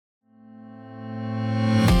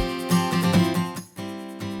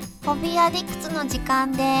Hobby Addicts の時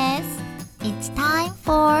間です。It's time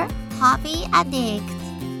for Hobby Addicts.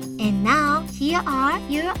 And now, here are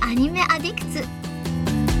your anime addicts.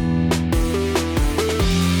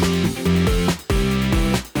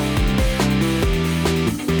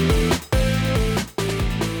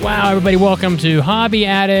 Wow, everybody, welcome to Hobby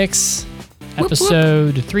Addicts,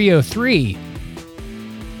 episode 303.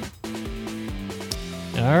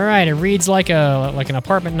 All right, it reads like an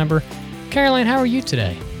apartment number. Caroline, how are you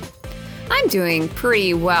today? I'm doing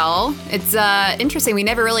pretty well. It's interesting. We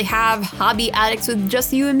never really have Hobby Addicts with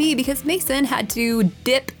just you and me because Mason had to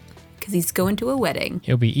dip because he's going to a wedding.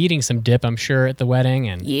 He'll be eating some dip, I'm sure, at the wedding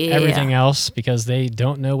and everything else because they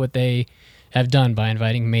don't know what they have done by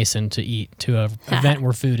inviting Mason to eat to an event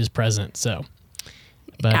where food is present. So,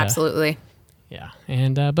 but, absolutely. Yeah.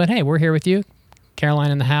 And but hey, we're here with you.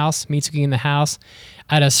 Caroline in the house, Mitsuki in the house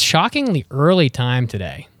at a shockingly early time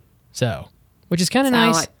today. So, which is kind of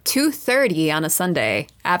nice. 2:30 on a Sunday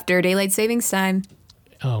after daylight savings time.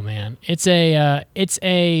 Oh man, it's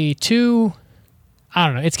a two. I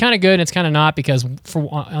don't know. It's kind of good and it's kind of not because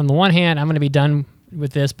on the one hand, I'm going to be done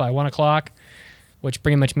with this by 1:00, which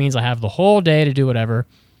pretty much means I have the whole day to do whatever,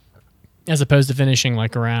 as opposed to finishing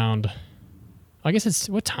like around. I guess it's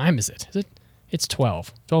what time is it? It's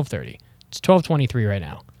 12:30. It's 12:23 right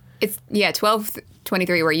now. It's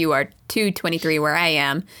 12:23 where you are, 2:23 where I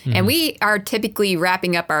am, and we are typically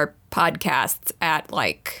wrapping up our podcasts at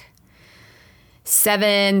like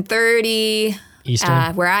 7:30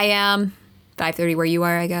 Eastern, where I am, 5:30 where you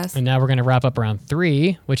are, I guess. And now we're going to wrap up around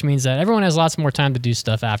 3, which means that everyone has lots more time to do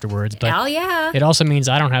stuff afterwards. But hell yeah! It also means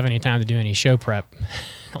I don't have any time to do any show prep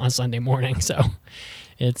on Sunday morning, so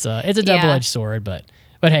it's a double-edged sword. But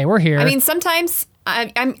hey, we're here. I mean, sometimes.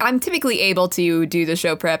 I'm typically able to do the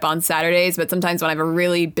show prep on Saturdays, but sometimes when I have a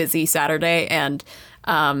really busy Saturday and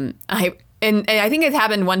I think it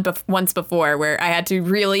happened once before where I had to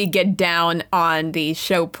really get down on the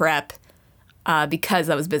show prep because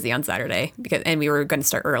I was busy on Saturday and we were going to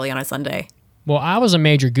start early on a Sunday. Well, I was a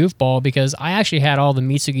major goofball because I actually had all the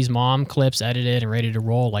Mitsuki's mom clips edited and ready to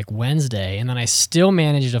roll like Wednesday, and then I still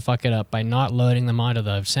managed to fuck it up by not loading them onto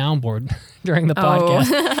the soundboard during the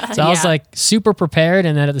podcast. So I was like super prepared,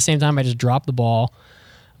 and then at the same time I just dropped the ball.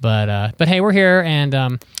 But hey, we're here, and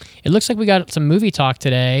it looks like we got some movie talk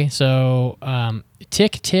today. So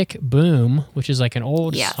Tick Tick Boom, which is like an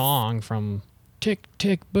old song from Tick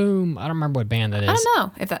Tick Boom. I don't remember what band that is. I don't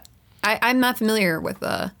know if I'm not familiar with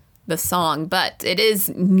the song, but it is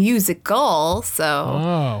musical,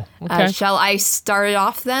 so shall I start it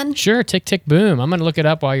off then? Sure, Tick Tick Boom. I'm going to look it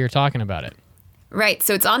up while you're talking about it. Right,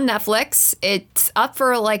 so it's on Netflix. It's up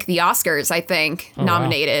for like the Oscars, I think,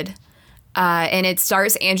 nominated. Wow. And it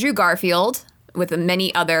stars Andrew Garfield with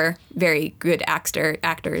many other very good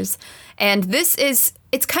actors. And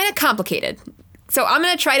it's kind of complicated. So I'm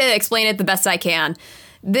going to try to explain it the best I can.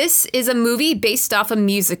 This is a movie based off a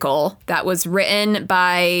musical that was written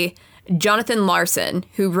by Jonathan Larson,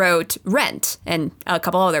 who wrote Rent and a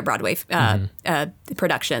couple other Broadway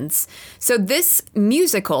productions. So this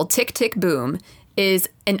musical, Tick Tick Boom, is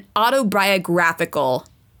an autobiographical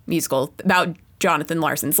musical about Jonathan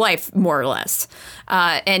Larson's life, more or less,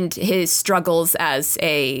 and his struggles as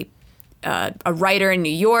a writer in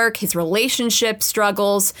New York, his relationship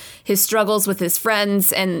struggles, his struggles with his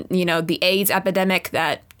friends, and, you know, the AIDS epidemic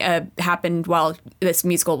that happened while this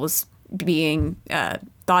musical was being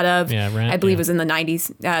thought of. Yeah, right, I believe it was in the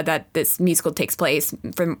 90s that this musical takes place,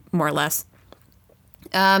 for more or less.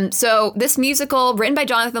 So this musical, written by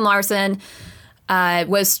Jonathan Larson,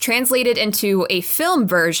 was translated into a film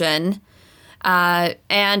version,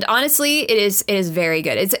 and honestly, it is very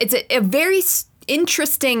good. It's a very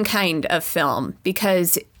interesting kind of film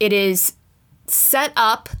because it is set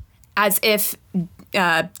up as if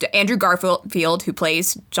Andrew Garfield, who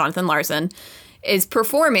plays Jonathan Larson, is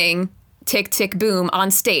performing Tick Tick Boom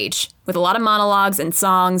on stage with a lot of monologues and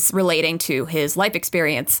songs relating to his life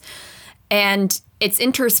experience. And it's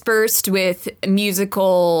interspersed with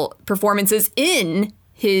musical performances in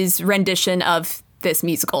his rendition of this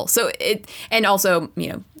musical. And also, you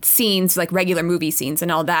know, scenes like regular movie scenes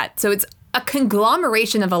and all that. So it's a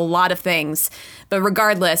conglomeration of a lot of things, but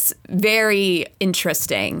regardless, very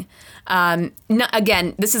interesting.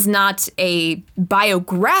 Again, this is not a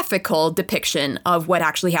biographical depiction of what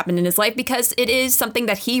actually happened in his life because it is something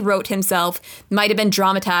that he wrote himself, might have been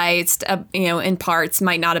dramatized, in parts,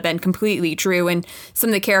 might not have been completely true. And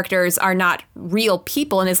some of the characters are not real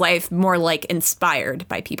people in his life, more like inspired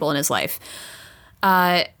by people in his life.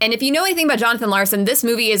 And if you know anything about Jonathan Larson, this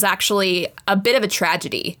movie is actually a bit of a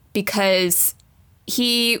tragedy because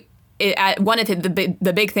one of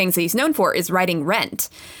the big things that he's known for is writing Rent.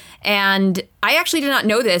 And I actually did not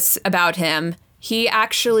know this about him. He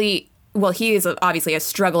is obviously a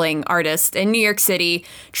struggling artist in New York City,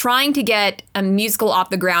 trying to get a musical off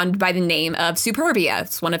the ground by the name of Superbia.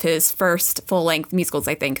 It's one of his first full-length musicals,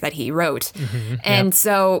 I think, that he wrote. And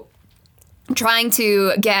so trying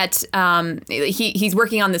to get he's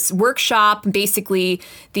working on this workshop, basically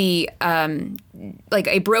the like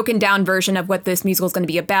a broken down version of what this musical is going to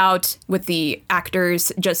be about, with the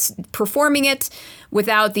actors just performing it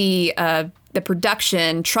without the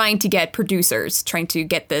production, trying to get producers, trying to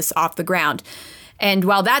get this off the ground. And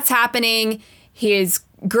while that's happening, his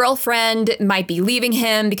girlfriend might be leaving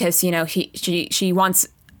him because, she wants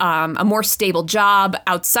a more stable job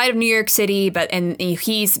outside of New York City, and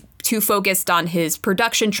he's too focused on his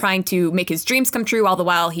production, trying to make his dreams come true, all the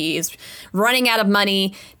while he is running out of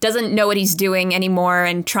money, doesn't know what he's doing anymore,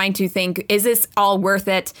 and trying to think, is this all worth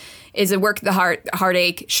it? Is it worth the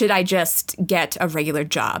heartache? Should I just get a regular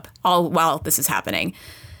job all while this is happening?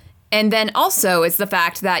 And then also is the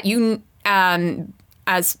fact that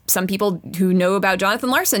as some people who know about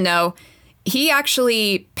Jonathan Larson know, he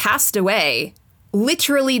actually passed away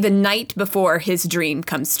literally the night before his dream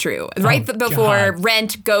comes true, right before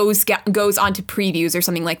Rent goes onto previews or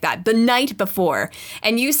something like that, the night before.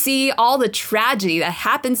 And you see all the tragedy that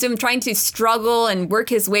happens to him, trying to struggle and work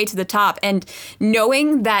his way to the top, and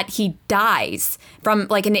knowing that he dies from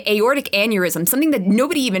like an aortic aneurysm, something that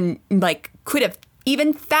nobody even could have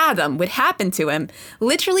even fathom would happen to him,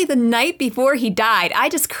 literally the night before he died. I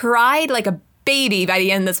just cried like a baby by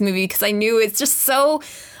the end of this movie because I knew it's just so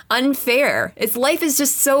unfair. Its life is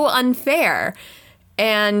just so unfair.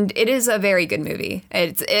 And it is a very good movie.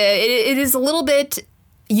 It is a little bit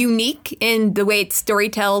unique in the way it story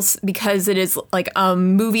tells, because it is like a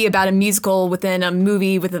movie about a musical within a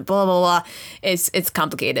movie with a blah, blah, blah. It's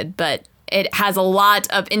complicated, but it has a lot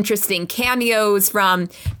of interesting cameos from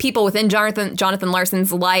people within Jonathan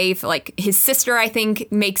Larson's life. Like his sister, I think,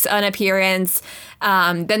 makes an appearance.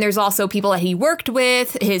 Then there's also people that he worked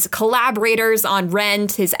with, his collaborators on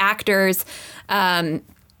Rent, his actors.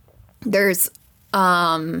 There's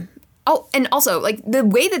and also like the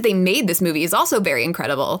way that they made this movie is also very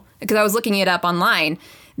incredible, because I was looking it up online.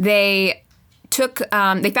 They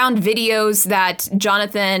found videos that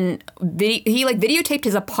Jonathan videotaped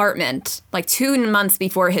his apartment like 2 months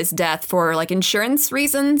before his death for like insurance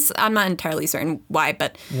reasons. I'm not entirely certain why,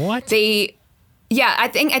 but what? I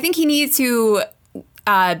think he needed to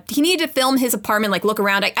film his apartment, like look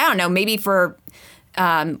around. I don't know, maybe for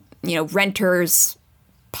renters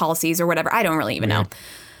policies or whatever. I don't really even know.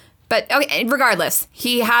 But okay, regardless,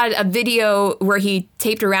 he had a video where he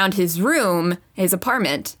taped around his room, his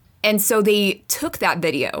apartment. And so they took that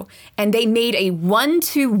video and they made a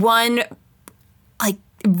 1-to-1 like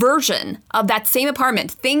version of that same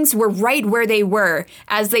apartment. Things were right where they were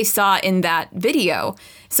as they saw in that video.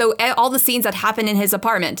 So all the scenes that happened in his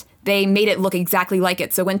apartment, they made it look exactly like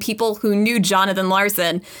it. So when people who knew Jonathan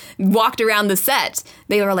Larson walked around the set,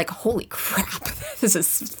 they were like, holy crap, this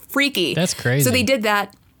is freaky. That's crazy. So they did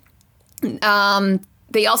that.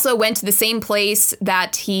 They also went to the same place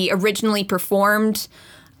that he originally performed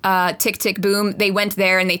Tick, Tick, Boom. They went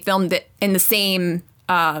there and they filmed it in the same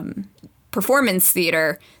performance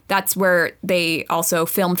theater. That's where they also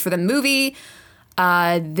filmed for the movie.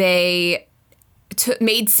 They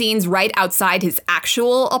made scenes right outside his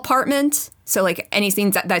actual apartment. So like any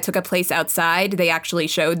scenes that took place outside, they actually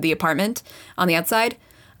showed the apartment on the outside.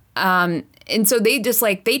 And so they just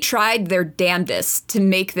they tried their damnedest to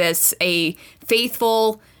make this a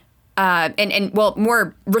faithful and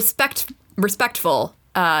more respectful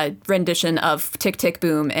rendition of Tick, Tick,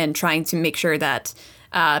 Boom, and trying to make sure that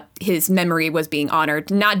his memory was being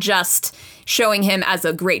honored, not just showing him as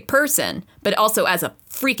a great person, but also as a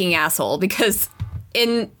freaking asshole, because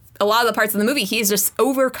in a lot of the parts of the movie, he's just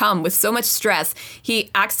overcome with so much stress.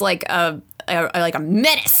 He acts like a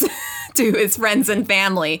menace to his friends and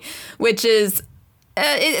family, which is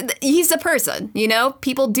he's a person,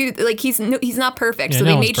 people do he's not perfect. Yeah, so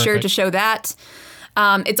no they one's made sure perfect. to show that.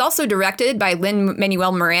 It's also directed by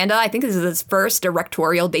Lin-Manuel Miranda. I think this is his first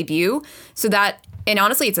directorial debut. And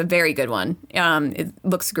honestly, it's a very good one. It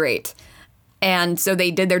looks great. And so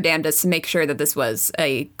they did their damnedest to make sure that this was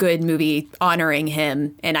a good movie honoring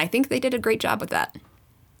him. And I think they did a great job with that.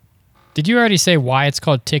 Did you already say why it's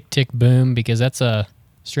called Tick, Tick, Boom? Because that's a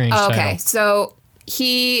strange title. Okay, so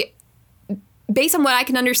based on what I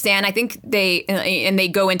can understand, I think they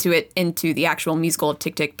go into the actual musical of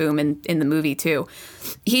Tick, Tick, Boom in the movie too.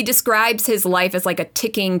 He describes his life as like a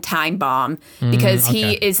ticking time bomb because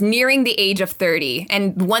he is nearing the age of 30.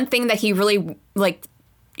 And one thing that he really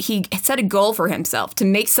he set a goal for himself to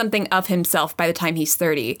make something of himself by the time he's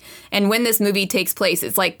 30. And when this movie takes place,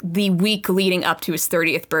 it's like the week leading up to his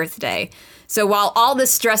 30th birthday. So while all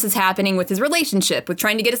this stress is happening with his relationship, with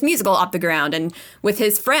trying to get his musical off the ground, and with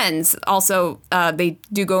his friends, also they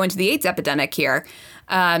do go into the AIDS epidemic here.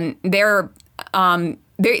 They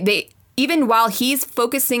even while he's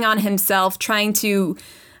focusing on himself, trying to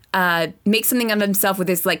make something of himself with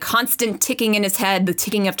his like constant ticking in his head, the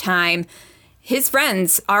ticking of time, his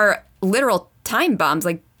friends are literal time bombs.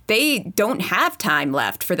 Like they don't have time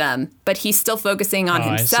left for them, but he's still focusing on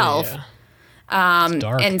himself. I see, yeah. It's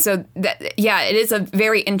dark. And so it is a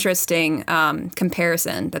very interesting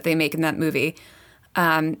comparison that they make in that movie.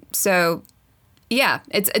 So yeah,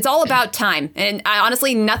 it's all about time. And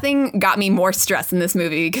honestly, nothing got me more stressed in this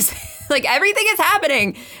movie because like everything is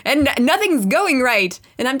happening and nothing's going right.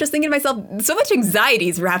 And I'm just thinking to myself, so much anxiety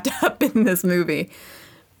is wrapped up in this movie.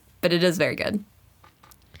 But it is very good.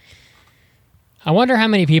 I wonder how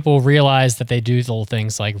many people realize that they do little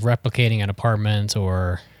things like replicating an apartment,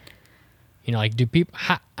 or, you know, like do people,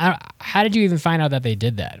 how did you even find out that they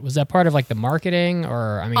did that? Was that part of like the marketing,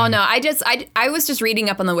 or, I mean? Oh no, I was just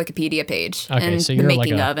reading up on the Wikipedia page and so the you're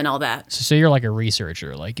making like of and all that. So you're like a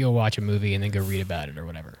researcher, like you'll watch a movie and then go read about it or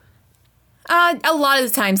whatever. A lot of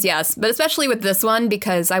the times, yes. But especially with this one,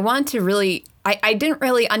 because I wanted to really, I didn't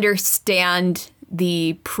really understand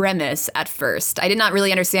the premise at first. I did not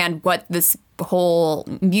really understand what this whole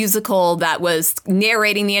musical that was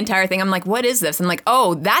narrating the entire thing. I'm like, what is this? I'm like,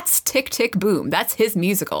 oh, that's Tick, Tick, Boom. That's his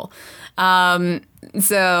musical.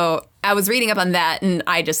 So I was reading up on that and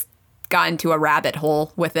I just got into a rabbit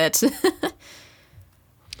hole with it.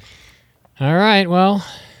 All right. Well,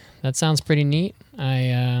 that sounds pretty neat.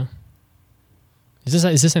 Is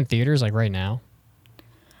this in theaters like right now?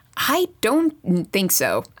 I don't think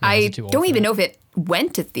so. No, I don't don't even know if it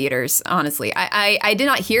went to theaters, honestly. I did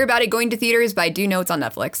not hear about it going to theaters, but I do know it's on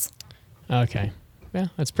Netflix. Okay. Yeah,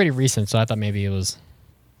 it's pretty recent, so I thought maybe it was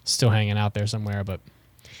still hanging out there somewhere. But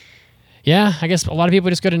yeah, I guess a lot of people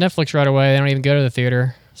just go to Netflix right away. They don't even go to the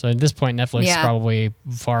theater. So at this point, Netflix is probably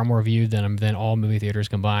far more viewed than all movie theaters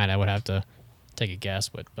combined. I would have to take a guess,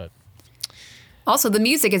 but also, the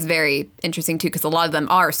music is very interesting, too, because a lot of them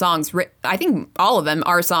are songs. I think all of them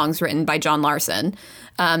are songs written by John Larson.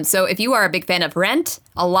 So if you are a big fan of Rent,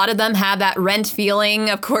 a lot of them have that Rent feeling,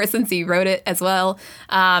 of course, since he wrote it as well.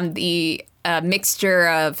 The mixture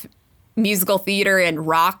of musical theater and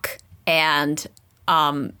rock and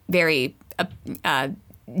very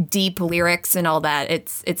deep lyrics and all that.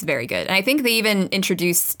 It's very good. And I think they even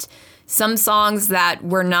introduced some songs that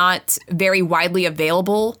were not very widely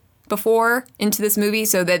available before into this movie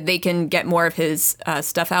so that they can get more of his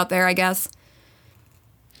stuff out there, I guess.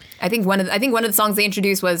 I think one of the songs they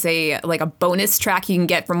introduced was a bonus track you can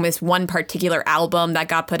get from this one particular album that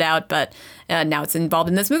got put out, but now it's involved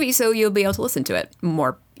in this movie, so you'll be able to listen to it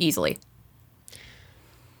more easily.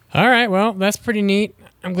 All right, well, that's pretty neat.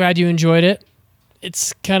 I'm glad you enjoyed it.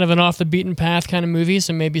 It's kind of an off the beaten path kind of movie,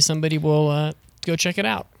 so maybe somebody will go check it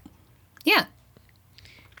out. Yeah.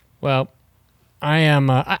 Well, I am.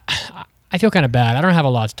 I feel kind of bad. I don't have a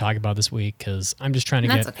lot to talk about this week because I'm just trying to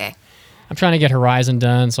That's okay. I'm trying to get Horizon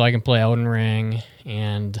done so I can play Elden Ring,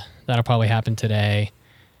 and that'll probably happen today.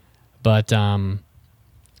 But I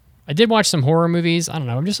did watch some horror movies. I don't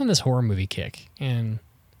know. I'm just on this horror movie kick, and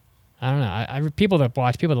I don't know. People that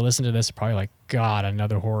listen to this are probably like, God,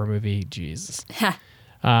 another horror movie, Jesus.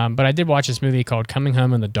 But I did watch this movie called Coming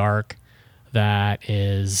Home in the Dark. That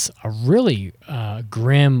is a really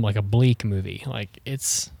grim, like a bleak movie. Like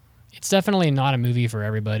it's definitely not a movie for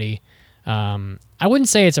everybody. I wouldn't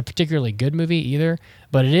say it's a particularly good movie either,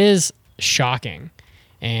 but it is shocking,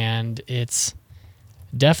 and it's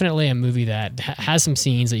definitely a movie that has some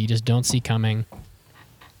scenes that you just don't see coming.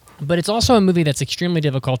 But it's also a movie that's extremely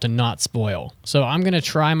difficult to not spoil. So I'm gonna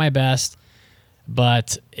try my best,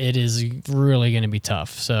 but it is really gonna be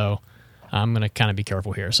tough. So I'm gonna kind of be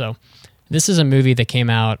careful here. So. This is a movie that came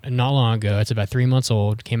out not long ago. It's about 3 months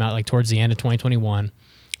old. Came out like towards the end of 2021.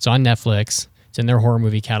 It's on Netflix. It's in their horror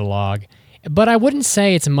movie catalog. But I wouldn't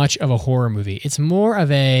say it's much of a horror movie. It's more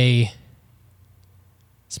of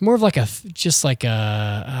like a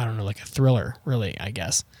thriller, really, I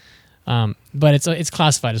guess. But it's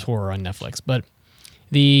classified as horror on Netflix. But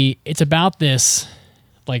it's about this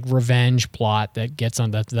like revenge plot that gets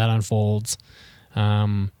on that unfolds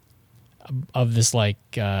of this like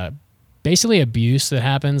basically abuse that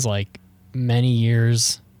happens like many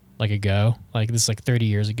years ago, like this like 30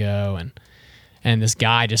 years ago, and this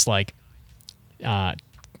guy just like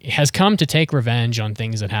has come to take revenge on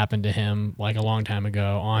things that happened to him like a long time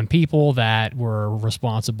ago, on people that were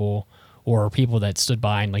responsible or people that stood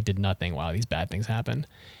by and like did nothing while these bad things happened.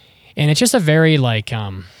 And it's just a very like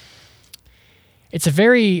it's a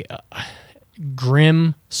very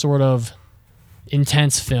grim sort of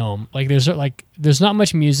intense film. Like there's not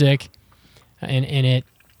much music in it,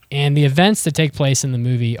 and the events that take place in the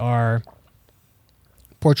movie are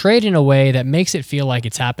portrayed in a way that makes it feel like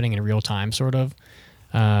it's happening in real time, sort of.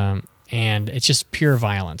 And it's just pure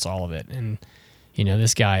violence, all of it. And, you know,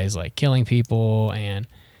 this guy is like killing people and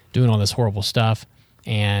doing all this horrible stuff.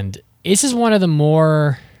 And this is one of the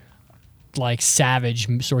more like savage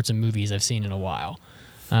sorts of movies I've seen in a while.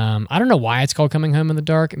 I don't know why it's called Coming Home in the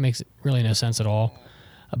Dark. It makes really no sense at all.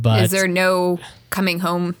 But is there no coming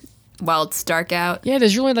home while it's dark out? Yeah,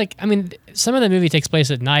 there's really like, I mean, some of the movie takes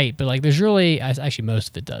place at night, but like there's really, actually most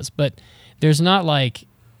of it does, but there's not like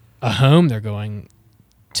a home they're going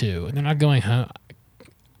to. They're not going home.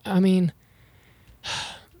 I mean,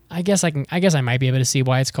 I guess I might be able to see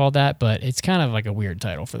why it's called that, but it's kind of like a weird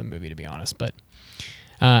title for the movie, to be honest. But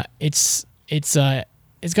it's got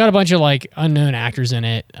a bunch of like unknown actors in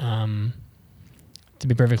it, to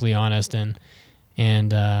be perfectly honest, and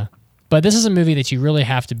but this is a movie that you really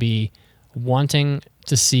have to be wanting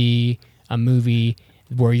to see, a movie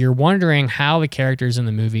where you're wondering how the characters in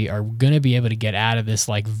the movie are going to be able to get out of this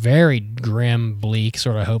like very grim, bleak,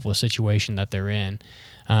 sort of hopeless situation that they're in.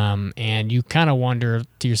 And you kind of wonder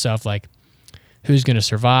to yourself, like, who's going to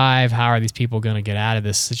survive? How are these people going to get out of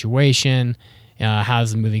this situation?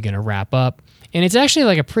 How's the movie going to wrap up? And it's actually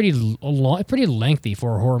like a pretty lengthy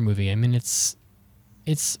for a horror movie. I mean, it's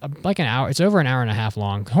like an hour. It's over an hour and a half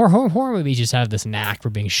long. Horror movies just have this knack for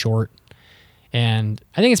being short. And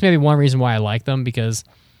I think it's maybe one reason why I like them, because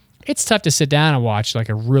it's tough to sit down and watch like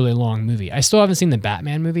a really long movie. I still haven't seen the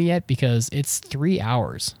Batman movie yet because it's 3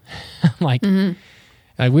 hours. like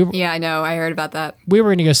yeah, I know. I heard about that. We were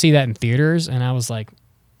going to go see that in theaters, and I was like,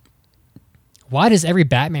 why does every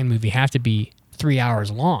Batman movie have to be 3 hours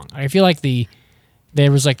long? I feel like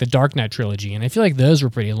there was like the Dark Knight trilogy, and I feel like those were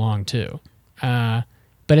pretty long too. But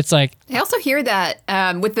it's like, I also hear that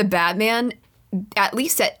with the Batman, at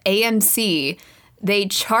least at AMC, they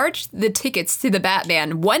charge the tickets to the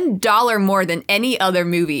Batman $1 more than any other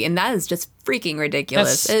movie, and that is just freaking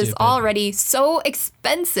ridiculous. It is already so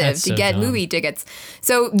expensive to get movie tickets.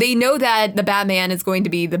 So they know that the Batman is going to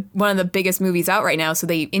be one of the biggest movies out right now, so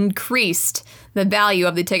they increased the value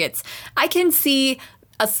of the tickets. I can see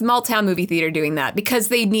a small town movie theater doing that because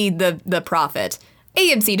they need the profit.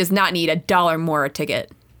 AMC does not need $1 more a ticket.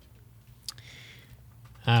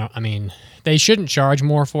 I mean, they shouldn't charge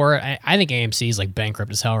more for it. I think AMC is like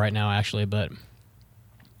bankrupt as hell right now, actually, but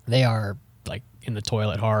they are like in the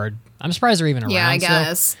toilet hard. I'm surprised they're even around. Yeah, I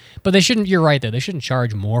guess. So. But they shouldn't. You're right, though. They shouldn't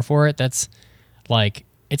charge more for it. That's like,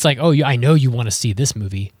 it's like, oh, I know you want to see this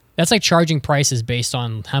movie. That's like charging prices based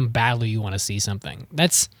on how badly you want to see something.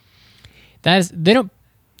 That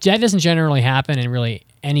doesn't generally happen in really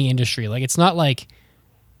any industry. Like, it's not like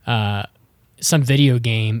some video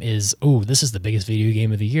game is, oh, this is the biggest video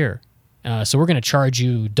game of the year, so we're going to charge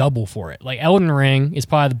you double for it. Like Elden Ring is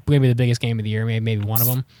probably maybe the biggest game of the year, maybe one of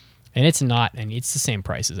them, and it's not, and it's the same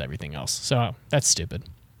price as everything else. So that's stupid.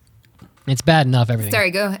 It's bad enough everything.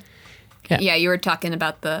 Sorry, go ahead. Yeah, you were talking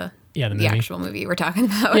about the movie. Actual movie we're talking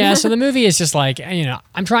about. Yeah, so the movie is just like,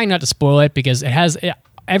 I'm trying not to spoil it because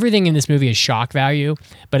everything in this movie is shock value,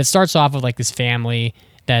 but it starts off with like this family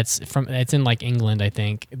that's in like England, I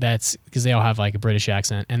think. That's because they all have like a British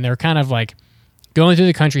accent, and they're kind of like going through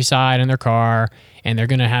the countryside in their car, and they're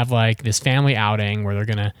gonna have like this family outing where they're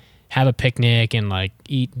gonna have a picnic and like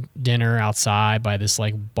eat dinner outside by this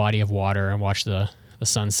like body of water and watch the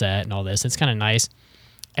sunset and all this. It's kind of nice,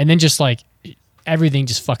 and then just like everything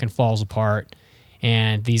just fucking falls apart,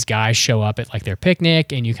 and these guys show up at like their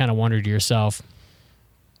picnic, and you kind of wonder to yourself,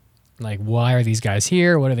 like, why are these guys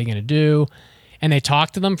here? What are they gonna do? And they talk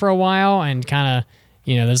to them for a while, and kind of,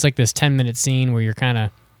 there's like this 10-minute scene where you're kind of,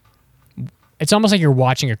 it's almost like you're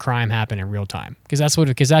watching a crime happen in real time, because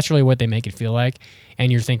that's really what they make it feel like.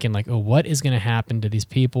 And you're thinking like, oh, what is going to happen to these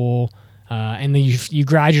people? And then you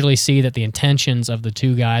gradually see that the intentions of the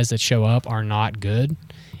two guys that show up are not good,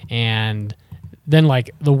 and then like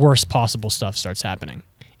the worst possible stuff starts happening.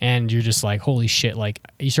 And you're just like, holy shit, like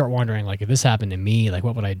you start wondering, like, if this happened to me, like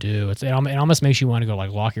what would I do? It almost makes you want to go like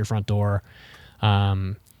lock your front door.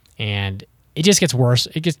 And it just gets worse.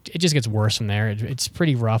 It just gets worse from there. It's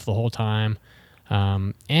pretty rough the whole time.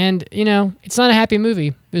 And it's not a happy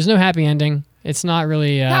movie. There's no happy ending. It's not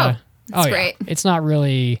really, it's great. It's not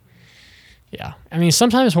really, yeah. I mean,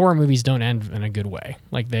 sometimes horror movies don't end in a good way.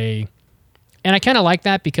 And I kind of like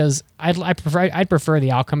that because I'd prefer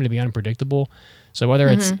the outcome to be unpredictable. So whether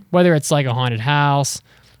it's like a haunted house,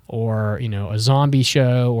 or, you know, a zombie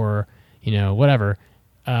show or, you know, whatever,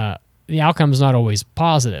 the outcome is not always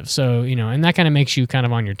positive. So, you know, and that kind of makes you kind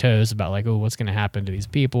of on your toes about like, oh, what's going to happen to these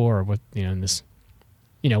people or what, you know, in this,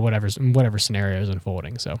 you know, whatever scenario is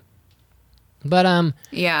unfolding. So, but,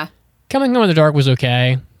 Yeah. Coming Home in the Dark was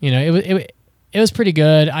okay. You know, it was pretty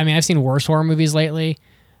good. I mean, I've seen worse horror movies lately.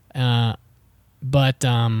 But,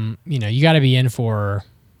 you know, you got to be in for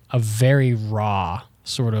a very raw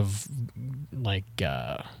sort of like,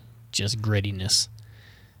 just grittiness.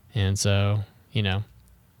 And so, you know,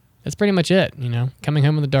 that's pretty much it. You know, Coming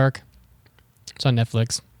Home in the Dark. It's on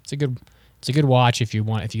Netflix. It's a good watch if you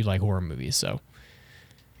like horror movies. So,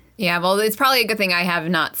 Yeah, well, it's probably a good thing I have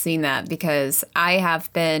not seen that because I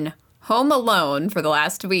have been home alone for the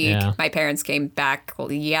last week. Yeah. My parents came back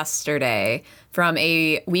yesterday from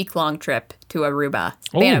a week-long trip to Aruba.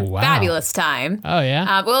 They had a wow. fabulous time. oh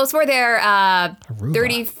yeah. Well, it was for their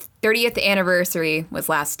Aruba. 30th anniversary was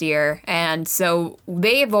last year. And so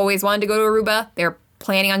they've always wanted to go to Aruba. They're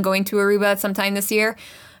planning on going to Aruba sometime this year.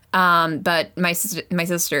 But my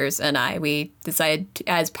sisters and I, we decided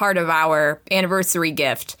as part of our anniversary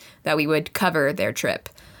gift that we would cover their trip,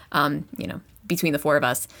 you know, between the four of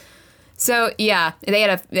us. So yeah, they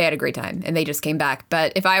had a great time and they just came back.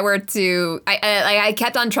 But if I were to, I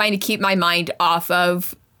kept on trying to keep my mind off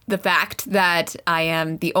of the fact that I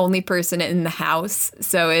am the only person in the house.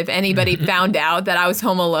 So if anybody found out that I was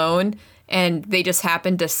home alone and they just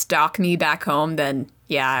happened to stalk me back home, then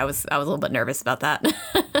yeah, I was a little bit nervous about that.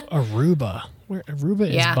 Aruba. Aruba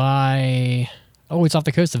is Yeah. by... Oh, it's off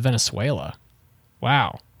the coast of Venezuela.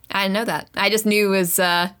 Wow. I didn't know that. I just knew it was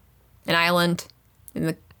an island in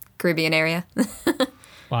the Caribbean area.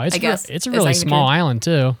 Wow, it's I guess. it's a Is really that even small true? island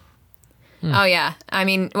too. Oh, yeah. I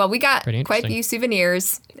mean, well, we got Pretty quite a interesting. few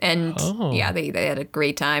souvenirs, and Oh. yeah, they had a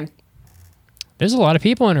great time. There's a lot of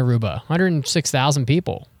people in Aruba. 106,000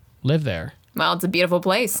 people live there. Well, it's a beautiful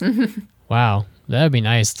place. Wow, that would be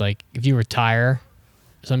nice. Like if you retire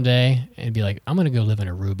someday and be like, I'm gonna go live in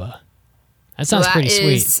Aruba. That sounds That pretty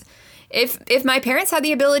sweet. is- If my parents had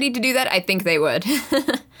the ability to do that, I think they would.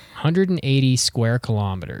 180 square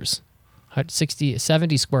kilometers,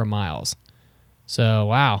 70 square miles. So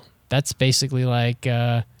wow, that's basically like,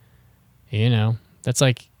 you know, that's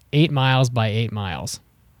like 8 miles by 8 miles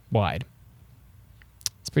wide.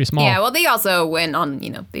 It's pretty small. Yeah, well, they also went on,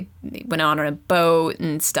 you know, they went on a boat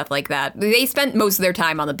and stuff like that. They spent most of their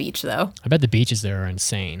time on the beach, though. I bet the beaches there are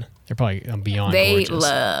insane. They're probably beyond They gorgeous.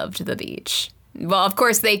 loved the beach. Well, of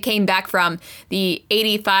course, they came back from the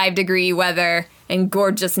 85-degree weather and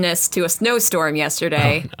gorgeousness to a snowstorm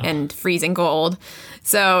yesterday and freezing cold.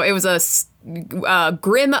 So it was a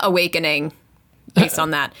grim awakening based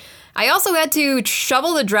on that. I also had to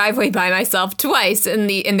shovel the driveway by myself twice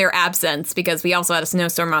in their absence because we also had a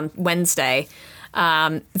snowstorm on Wednesday.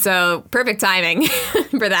 So perfect timing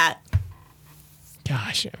for that.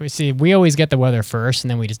 Gosh, we always get the weather first, and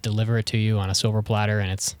then we just deliver it to you on a silver platter, and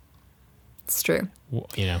it's, It's true.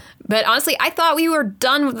 you know. But honestly, I thought we were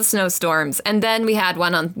done with the snowstorms. And then we had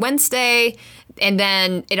one on Wednesday, and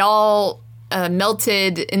then it all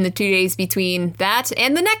melted in the 2 days between that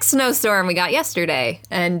and the next snowstorm we got yesterday.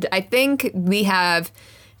 And I think we have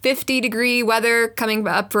 50-degree weather coming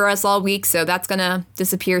up for us all week, so that's going to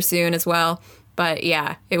disappear soon as well. But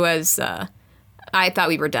yeah, it was, I thought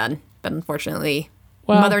we were done. But unfortunately,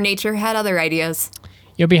 Well- Mother Nature had other ideas.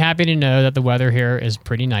 You'll be happy to know that the weather here is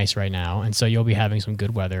pretty nice right now, and so you'll be having some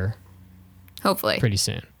good weather Hopefully. pretty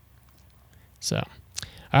soon. So,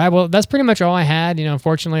 all right, well, that's pretty much all I had. You know,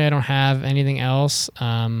 unfortunately, I don't have anything else.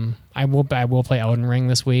 I will play Elden Ring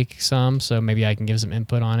this week some, so maybe I can give some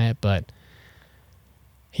input on it. But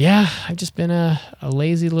yeah, I've just been a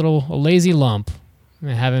lazy lump.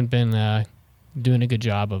 I haven't been doing a good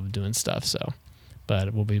job of doing stuff. So,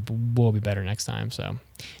 but we'll be better next time. So,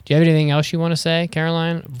 do you have anything else you want to say,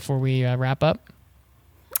 Caroline, before we wrap up?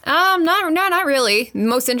 Not really. The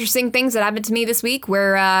most interesting things that happened to me this week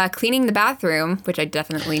were cleaning the bathroom, which I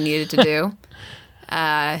definitely needed to do.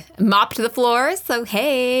 Mopped the floors, so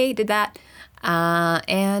hey, did that.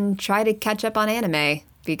 And try to catch up on anime,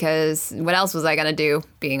 because what else was I going to do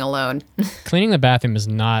being alone? Cleaning the bathroom is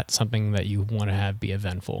not something that you want to have be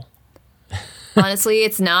eventful. Honestly,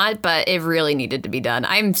 it's not, but it really needed to be done.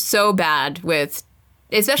 I'm so bad with,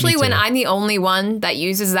 especially Me when too. I'm the only one that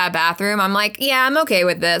uses that bathroom. I'm like, yeah, I'm okay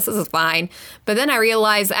with this. This is fine. But then I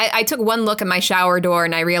realized, I took one look at my shower door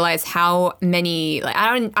and I realized how many, like,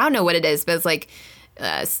 I don't know what it is, but it's like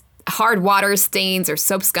hard water stains or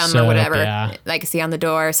soap scum or whatever, yeah. I can see on the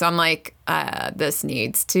door. So I'm like, this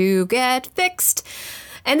needs to get fixed.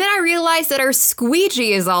 And then I realized that our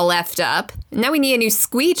squeegee is all left up. Now we need a new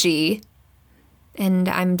squeegee. and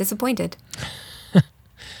I'm disappointed.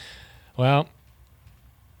 Well,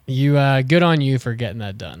 you good on you for getting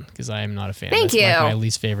that done, because I am not a fan. Thank you. Like my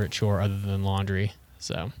least favorite chore other than laundry.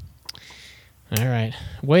 So, all right,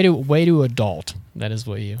 way to adult. That is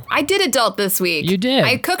what you. I did adult this week. You did.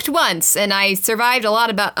 I cooked once, and I survived a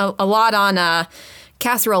lot on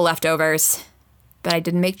casserole leftovers, but I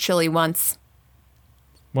didn't make chili once.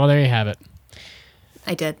 Well, there you have it.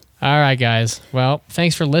 I did. All right, guys. Well,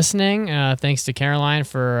 thanks for listening. Thanks to Caroline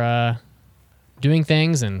for doing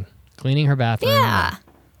things and cleaning her bathroom. Yeah.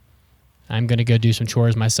 I'm going to go do some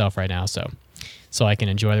chores myself right now, so I can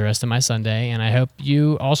enjoy the rest of my Sunday. And I hope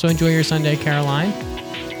you also enjoy your Sunday, Caroline.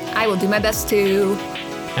 I will do my best to.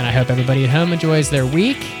 And I hope everybody at home enjoys their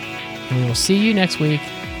week. And we will see you next week.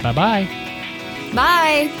 Bye-bye.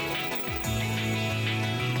 Bye.